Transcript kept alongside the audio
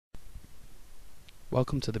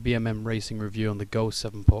Welcome to the BMM racing review on the Go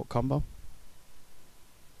 7-port combo.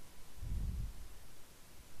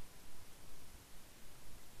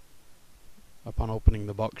 Upon opening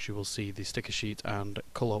the box you will see the sticker sheet and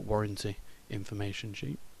colour warranty information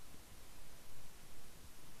sheet.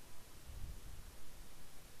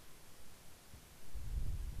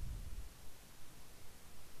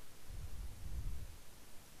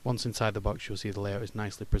 Once inside the box you'll see the layout is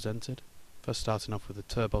nicely presented. First starting off with the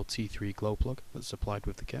Turbo T3 glow plug that's supplied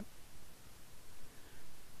with the kit.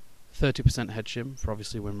 30% head shim for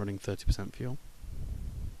obviously when running 30% fuel.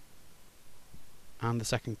 And the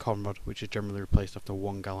second con rod, which is generally replaced after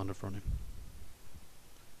 1 gallon of running.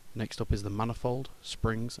 Next up is the manifold,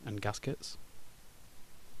 springs and gaskets.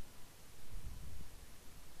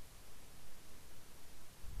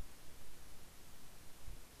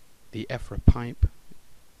 The EFRA pipe,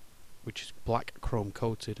 which is black chrome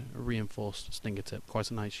coated, reinforced stinger tip, quite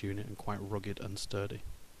a nice unit and quite rugged and sturdy.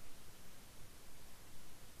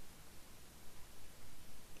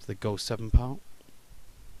 It's the Go 7 part.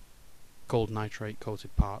 Gold nitrate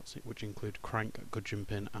coated parts, which include crank, gudgeon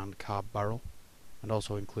pin and carb barrel, and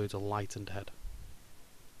also includes a lightened head.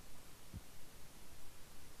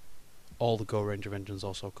 All the Go range of engines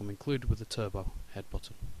also come included with the turbo head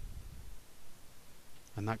button.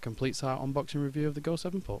 And that completes our unboxing review of the Go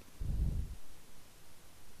 7 port.